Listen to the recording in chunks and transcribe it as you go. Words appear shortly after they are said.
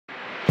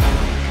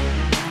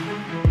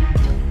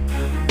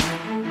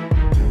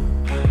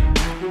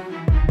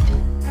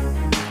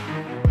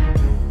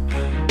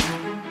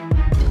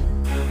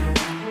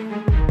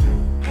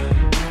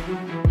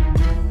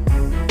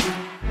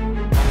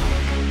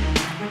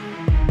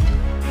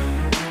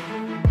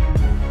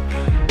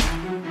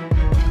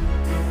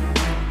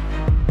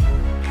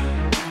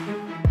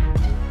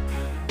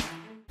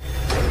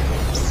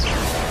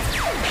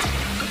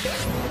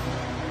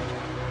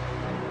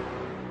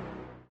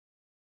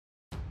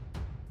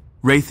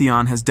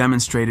Raytheon has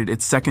demonstrated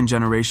its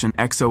second-generation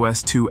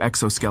XOS-2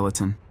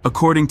 exoskeleton.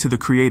 According to the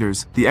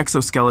creators, the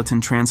exoskeleton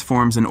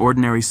transforms an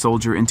ordinary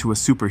soldier into a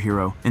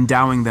superhero,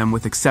 endowing them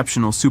with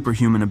exceptional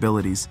superhuman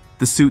abilities.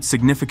 The suit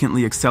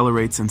significantly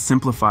accelerates and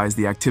simplifies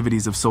the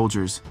activities of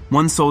soldiers.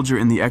 One soldier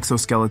in the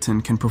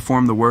exoskeleton can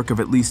perform the work of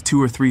at least 2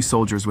 or 3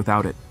 soldiers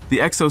without it. The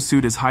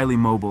exosuit is highly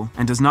mobile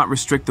and does not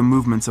restrict the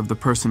movements of the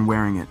person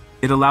wearing it.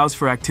 It allows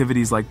for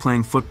activities like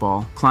playing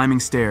football, climbing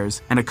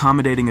stairs, and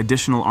accommodating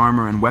additional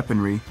armor and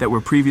weaponry that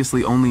were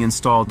previously only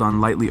installed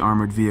on lightly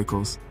armored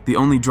vehicles. The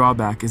only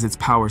drawback is its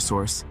power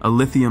source, a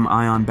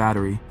lithium-ion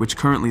battery, which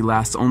currently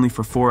lasts only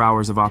for 4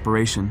 hours of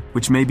operation,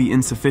 which may be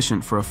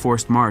insufficient for a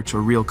forced march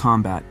or real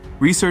combat.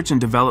 Research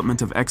and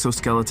development of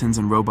exoskeletons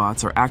and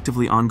robots are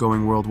actively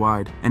ongoing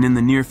worldwide, and in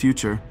the near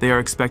future, they are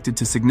expected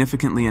to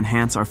significantly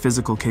enhance our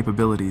physical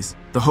capabilities.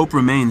 The hope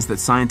remains that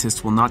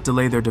scientists will not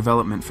delay their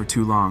development for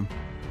too long.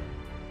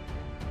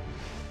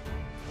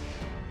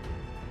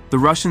 The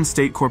Russian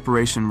state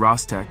corporation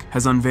Rostec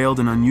has unveiled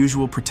an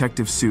unusual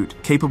protective suit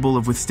capable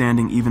of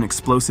withstanding even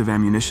explosive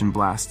ammunition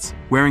blasts.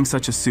 Wearing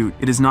such a suit,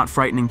 it is not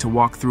frightening to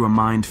walk through a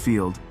mined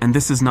field, and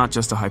this is not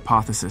just a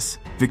hypothesis.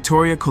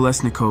 Viktoria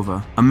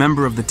Kolesnikova, a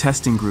member of the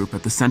testing group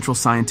at the Central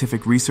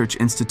Scientific Research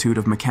Institute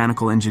of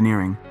Mechanical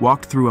Engineering,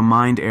 walked through a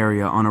mined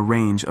area on a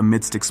range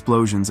amidst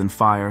explosions and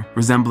fire,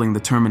 resembling the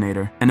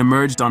Terminator, and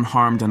emerged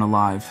unharmed and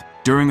alive.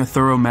 During a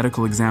thorough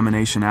medical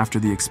examination after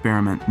the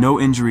experiment, no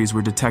injuries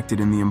were detected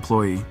in the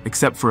employee,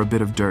 except for a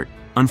bit of dirt.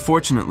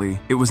 Unfortunately,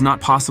 it was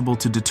not possible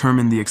to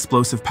determine the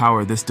explosive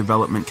power this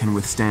development can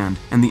withstand,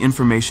 and the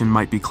information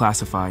might be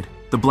classified.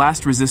 The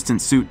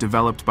blast-resistant suit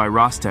developed by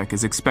Rostec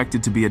is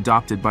expected to be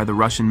adopted by the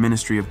Russian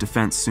Ministry of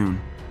Defense soon.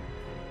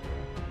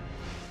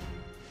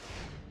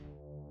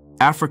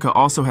 Africa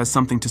also has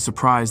something to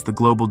surprise the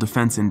global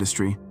defense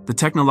industry. The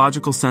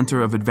Technological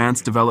Center of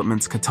Advanced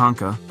Development's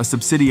Katanka, a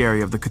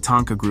subsidiary of the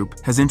Katanka Group,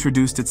 has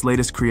introduced its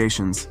latest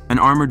creations, an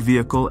armored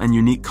vehicle and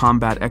unique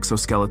combat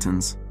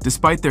exoskeletons.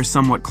 Despite their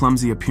somewhat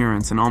clumsy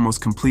appearance and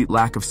almost complete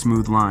lack of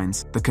smooth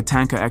lines, the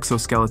Katanka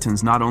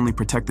exoskeletons not only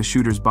protect the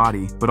shooter's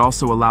body, but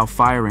also allow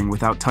firing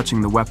without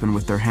touching the weapon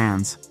with their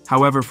hands.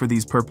 However, for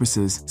these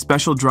purposes,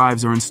 special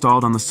drives are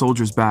installed on the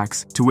soldiers'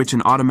 backs, to which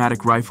an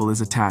automatic rifle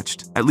is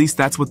attached. At least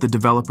that's what the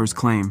developers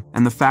claim,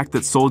 and the fact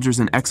that soldiers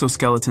and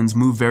exoskeletons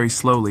move very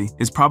slowly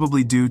is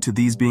probably due to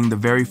these being the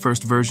very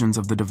first versions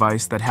of the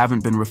device that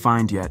haven't been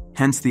refined yet,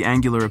 hence the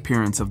angular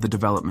appearance of the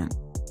development.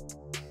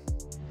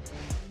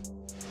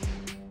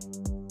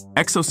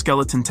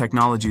 Exoskeleton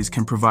technologies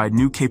can provide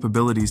new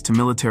capabilities to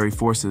military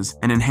forces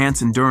and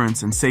enhance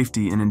endurance and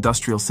safety in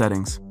industrial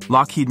settings.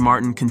 Lockheed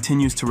Martin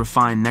continues to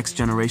refine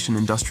next-generation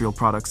industrial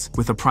products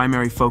with a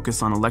primary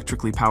focus on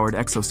electrically powered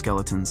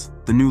exoskeletons.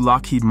 The new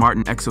Lockheed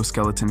Martin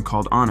exoskeleton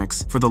called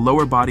Onyx for the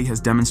lower body has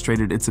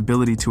demonstrated its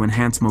ability to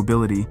enhance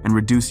mobility and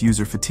reduce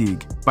user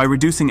fatigue. By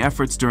reducing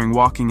efforts during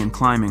walking and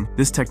climbing,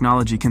 this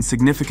technology can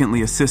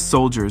significantly assist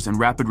soldiers and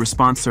rapid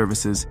response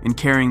services in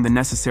carrying the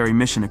necessary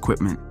mission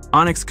equipment.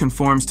 Onyx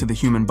conforms to the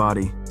human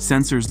body.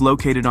 Sensors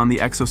located on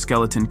the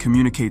exoskeleton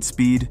communicate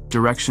speed,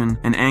 direction,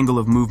 and angle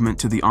of movement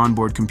to the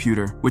onboard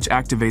computer, which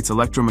activates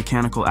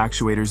electromechanical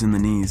actuators in the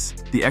knees.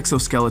 The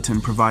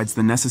exoskeleton provides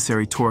the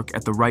necessary torque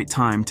at the right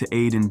time to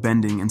aid in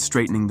bending and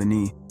straightening the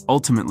knee.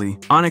 Ultimately,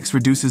 Onyx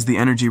reduces the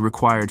energy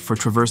required for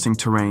traversing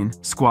terrain,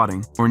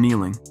 squatting, or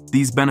kneeling.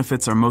 These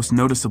benefits are most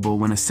noticeable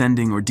when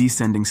ascending or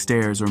descending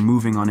stairs or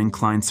moving on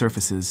inclined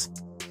surfaces.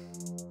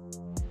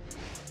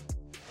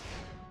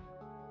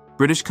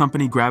 British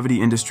company Gravity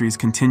Industries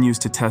continues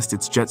to test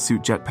its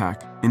jetsuit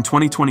jetpack. In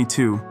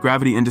 2022,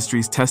 Gravity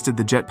Industries tested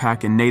the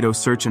jetpack in NATO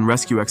search and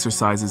rescue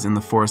exercises in the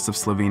forests of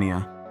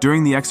Slovenia.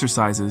 During the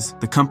exercises,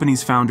 the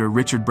company's founder,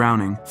 Richard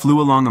Browning, flew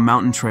along a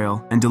mountain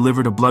trail and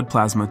delivered a blood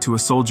plasma to a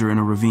soldier in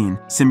a ravine,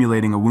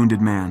 simulating a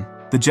wounded man.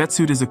 The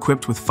jetsuit is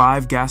equipped with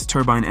 5 gas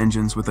turbine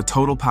engines with a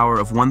total power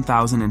of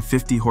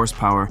 1,050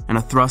 horsepower and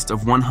a thrust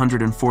of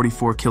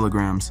 144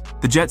 kilograms.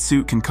 The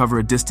jetsuit can cover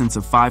a distance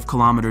of 5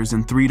 kilometers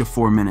in 3 to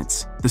 4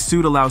 minutes. The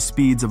suit allows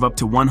speeds of up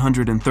to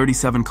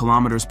 137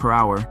 kilometers per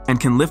hour and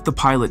can lift the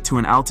pilot to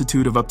an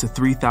altitude of up to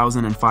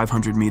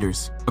 3,500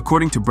 meters.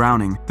 According to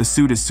Browning, the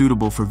suit is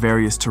suitable for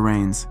various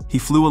terrains. He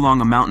flew along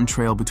a mountain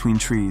trail between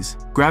trees.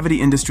 Gravity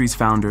Industries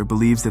founder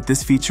believes that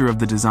this feature of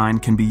the design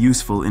can be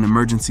useful in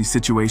emergency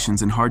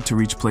situations in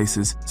hard-to-reach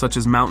places such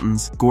as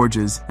mountains,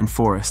 gorges, and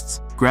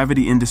forests.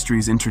 Gravity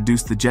Industries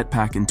introduced the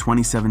jetpack in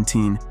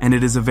 2017, and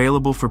it is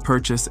available for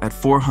purchase at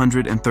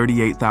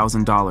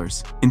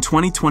 $438,000. In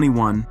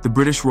 2021, the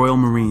British Royal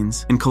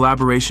Marines, in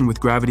collaboration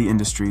with Gravity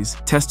Industries,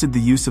 tested the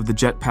use of the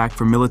jetpack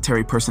for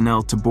military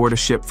personnel to board a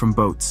ship from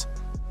boats.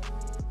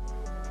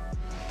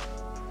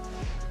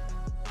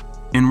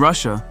 In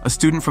Russia, a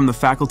student from the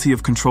Faculty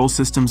of Control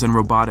Systems and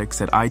Robotics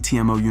at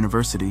ITMO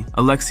University,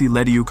 Alexei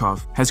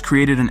Ledyukov, has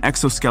created an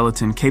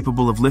exoskeleton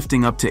capable of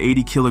lifting up to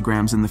 80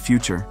 kilograms in the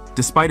future.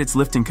 Despite its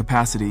lifting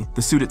capacity,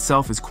 the suit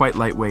itself is quite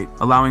lightweight,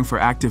 allowing for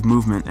active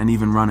movement and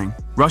even running.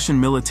 Russian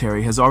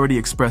military has already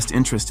expressed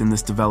interest in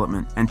this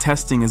development, and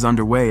testing is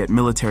underway at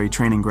military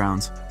training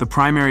grounds. The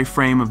primary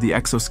frame of the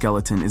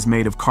exoskeleton is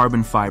made of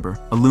carbon fiber,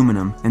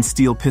 aluminum, and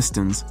steel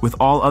pistons, with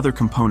all other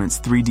components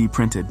 3D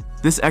printed.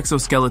 This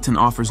exoskeleton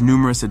offers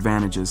numerous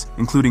advantages,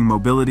 including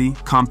mobility,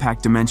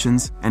 compact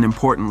dimensions, and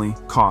importantly,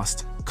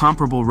 cost.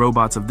 Comparable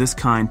robots of this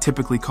kind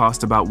typically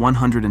cost about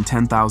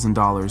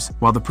 $110,000,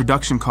 while the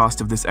production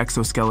cost of this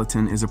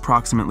exoskeleton is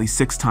approximately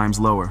 6 times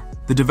lower.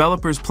 The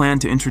developers plan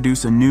to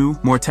introduce a new,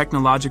 more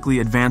technologically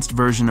advanced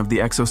version of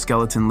the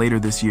exoskeleton later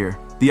this year.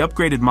 The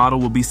upgraded model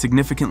will be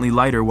significantly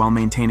lighter while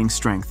maintaining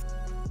strength.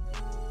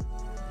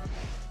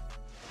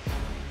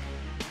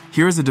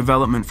 Here is a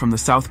development from the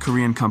South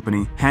Korean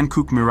company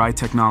Hankook Mirai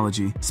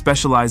Technology,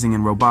 specializing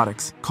in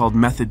robotics, called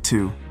Method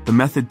 2. The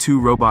Method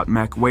 2 robot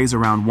mech weighs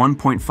around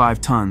 1.5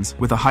 tons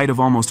with a height of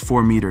almost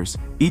 4 meters.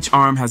 Each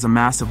arm has a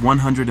mass of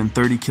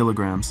 130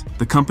 kilograms.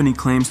 The company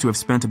claims to have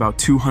spent about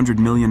 $200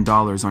 million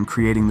on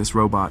creating this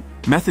robot.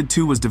 Method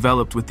 2 was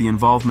developed with the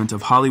involvement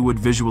of Hollywood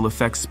visual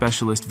effects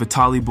specialist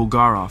Vitaly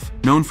Bulgarov,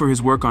 known for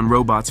his work on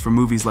robots for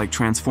movies like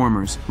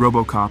Transformers,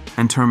 RoboCop,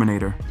 and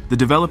Terminator. The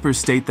developers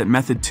state that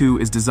Method 2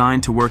 is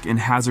designed to work in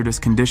hazardous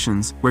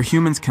conditions where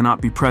humans cannot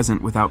be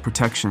present without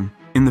protection.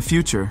 In the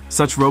future,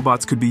 such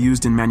robots could be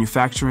used in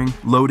manufacturing,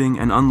 loading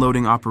and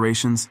unloading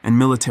operations, and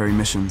military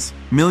missions.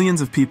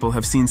 Millions of people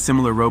have seen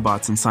similar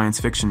robots in science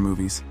fiction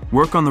movies.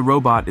 Work on the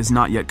robot is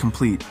not yet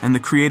complete, and the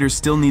creators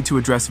still need to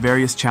address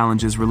various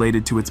challenges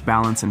related to its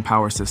balance and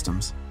power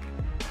systems.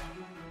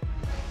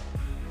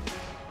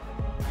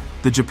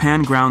 The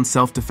Japan Ground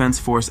Self-Defense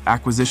Force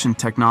Acquisition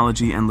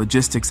Technology and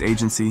Logistics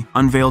Agency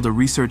unveiled a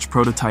research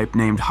prototype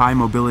named High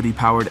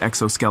MobilityPowered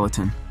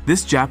Exoskeeleton.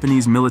 This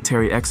Japanese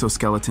military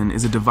exoskeleton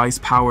is a device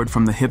powered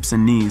from the hips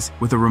and knees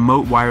with a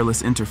remote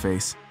wireless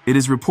interface. It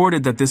is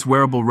reported that this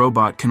wearable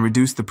robot can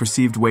reduce the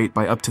perceived weight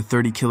by up to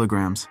 30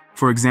 kilograms.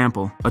 For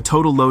example, a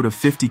total load of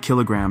 50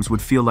 kilograms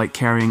would feel like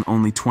carrying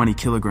only 20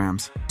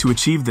 kilograms. To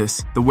achieve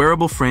this, the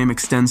wearable frame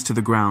extends to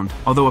the ground,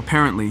 although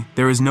apparently,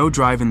 there is no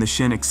drive in the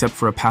shin except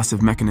for a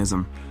passive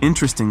mechanism.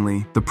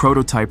 Interestingly, the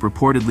prototype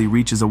reportedly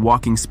reaches a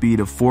walking speed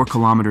of 4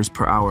 kilometers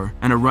per hour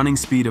and a running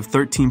speed of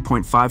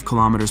 13.5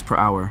 kilometers per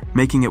hour,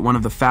 making it one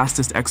of the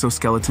fastest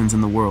exoskeletons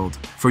in the world.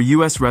 For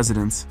US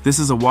residents, this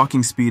is a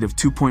walking speed of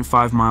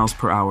 2.5 miles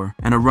per hour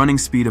and a running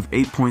speed of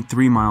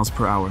 8.3 miles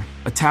per hour.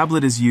 A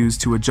tablet is used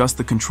to adjust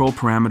the control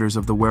parameters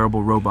of the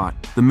wearable robot.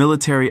 The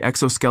military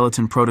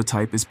exoskeleton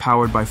prototype is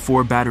powered by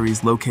 4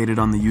 batteries located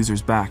on the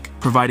user's back,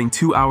 providing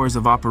 2 hours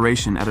of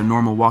operation at a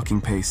normal walking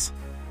pace.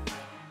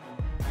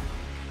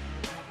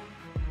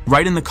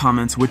 Write in the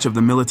comments which of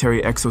the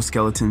military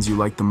exoskeletons you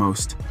like the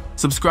most.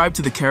 Subscribe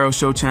to the Caro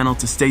Show channel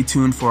to stay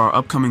tuned for our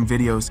upcoming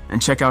videos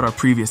and check out our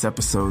previous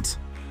episodes.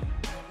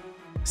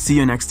 See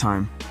you next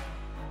time.